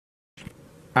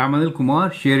I'm Anil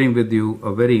Kumar sharing with you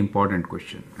a very important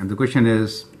question. And the question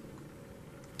is,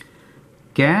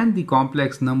 can the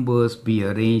complex numbers be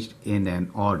arranged in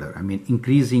an order? I mean,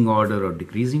 increasing order or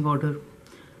decreasing order?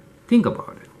 Think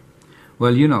about it.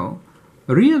 Well,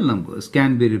 real numbers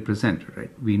can be represented,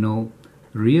 right? We know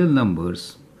real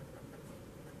numbers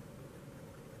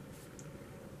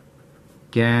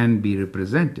can be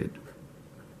represented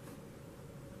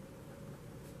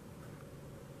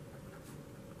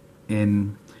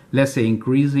in, let's say,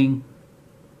 increasing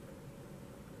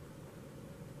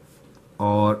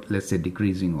or let's say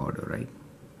decreasing order, right?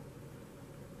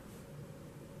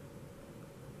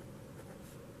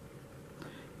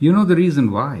 You know the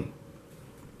reason why?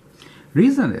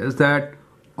 Reason is that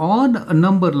on a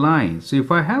number line, so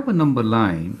if I have a number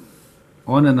line,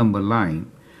 on a number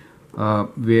line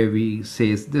where we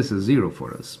say this is 0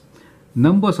 for us,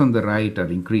 numbers on the right are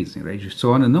increasing, right?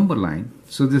 So on a number line,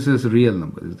 so this is real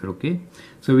numbers, is that okay?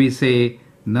 So we say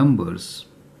numbers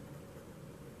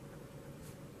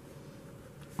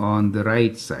on the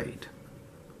right side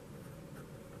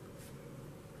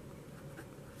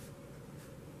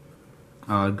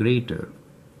are greater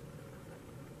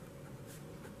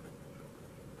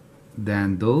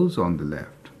than those on the left.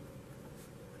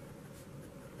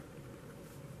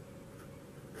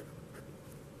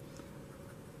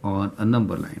 On a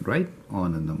number line, right?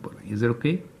 On a number line. Is that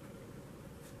okay?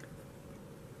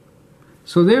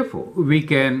 So therefore, we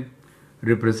can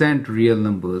represent real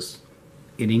numbers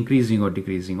in increasing or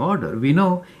decreasing order. We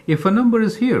know if a number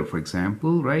is here, for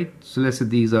example, right? So let's say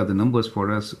these are the numbers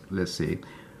for us, let's say,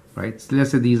 right? So let's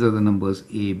say these are the numbers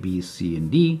A, B, C, and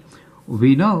D.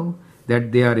 We know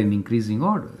that they are in increasing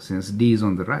order since D is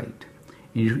on the right.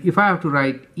 If I have to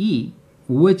write E,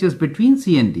 which is between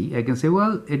C and D, I can say,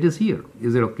 well, it is here.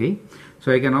 Is it okay?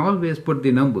 So I can always put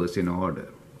the numbers in order.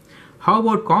 How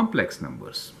about complex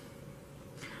numbers?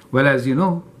 Well, as you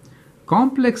know,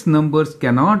 complex numbers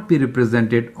cannot be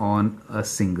represented on a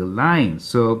single line.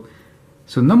 So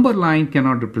number line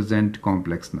cannot represent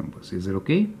complex numbers. Is it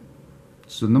okay?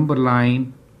 So number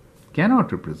line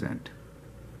cannot represent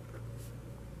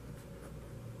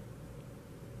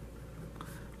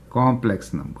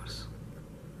complex numbers.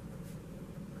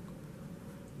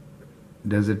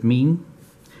 Does it mean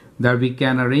that we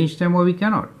can arrange them or we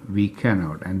cannot? We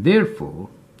cannot, and therefore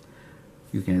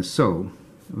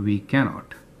we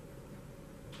cannot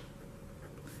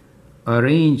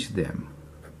arrange them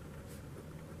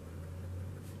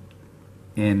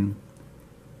in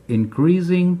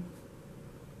increasing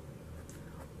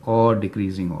or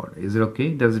decreasing order. Is it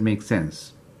okay? Does it make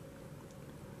sense?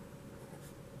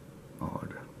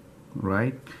 Order,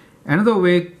 right? Another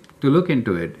way to look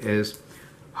into it is,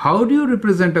 how do you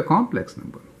represent a complex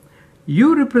number?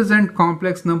 You represent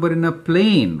complex number in a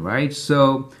plane, right?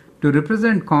 So to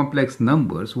represent complex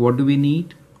numbers, what do we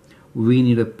need? We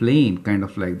need a plane kind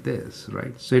of like this,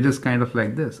 right? So it is kind of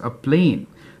like this, a plane.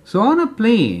 So on a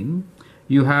plane,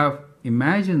 you have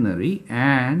imaginary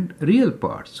and real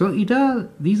parts. So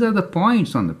these are the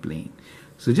points on the plane.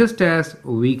 So just as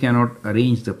we cannot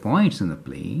arrange the points in the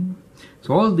plane,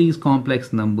 so all these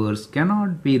complex numbers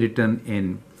cannot be written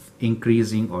in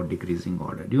increasing or decreasing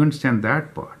order. Do you understand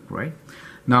that part, right?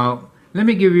 Now, let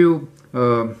me give you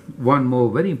one more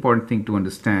very important thing to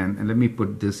understand, and let me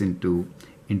put this into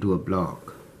a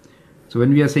block. So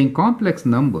when we are saying complex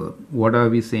number, what are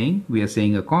we saying? We are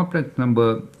saying a complex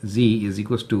number z is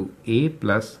equals to a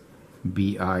plus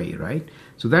bi, right?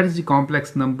 So that is the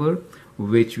complex number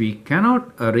which we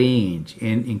cannot arrange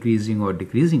in increasing or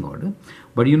decreasing order.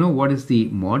 But you know what is the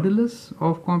modulus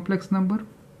of complex number?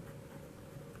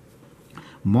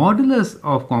 Modulus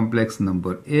of complex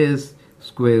number is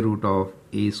square root of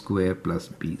a square plus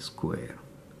b square.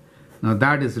 Now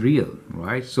that is real,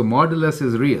 right? So modulus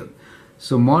is real.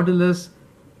 So modulus,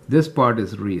 this part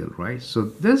is real, right? So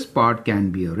this part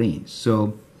can be arranged.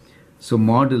 So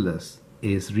modulus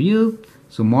is real.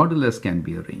 So modulus can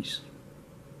be arranged.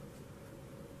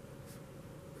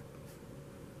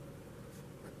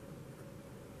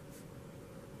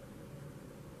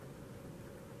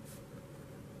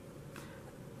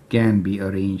 Can be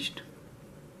arranged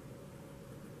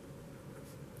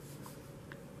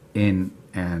in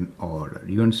an order.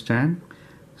 You understand?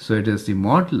 So it is the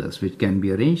modulus which can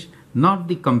be arranged, not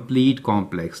the complete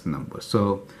complex number.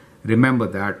 So remember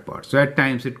that part. So at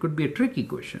times it could be a tricky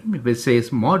question if it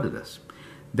says modulus.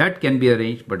 That can be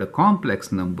arranged, but a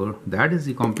complex number, that is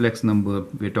the complex number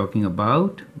we're talking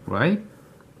about, right?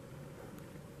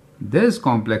 This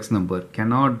complex number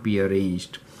cannot be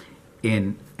arranged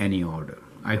in any order.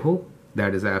 I hope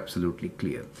that is absolutely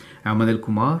clear. I'm Anil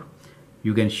Kumar.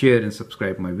 You can share and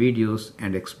subscribe my videos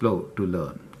and explore to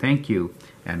learn. Thank you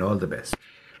and all the best.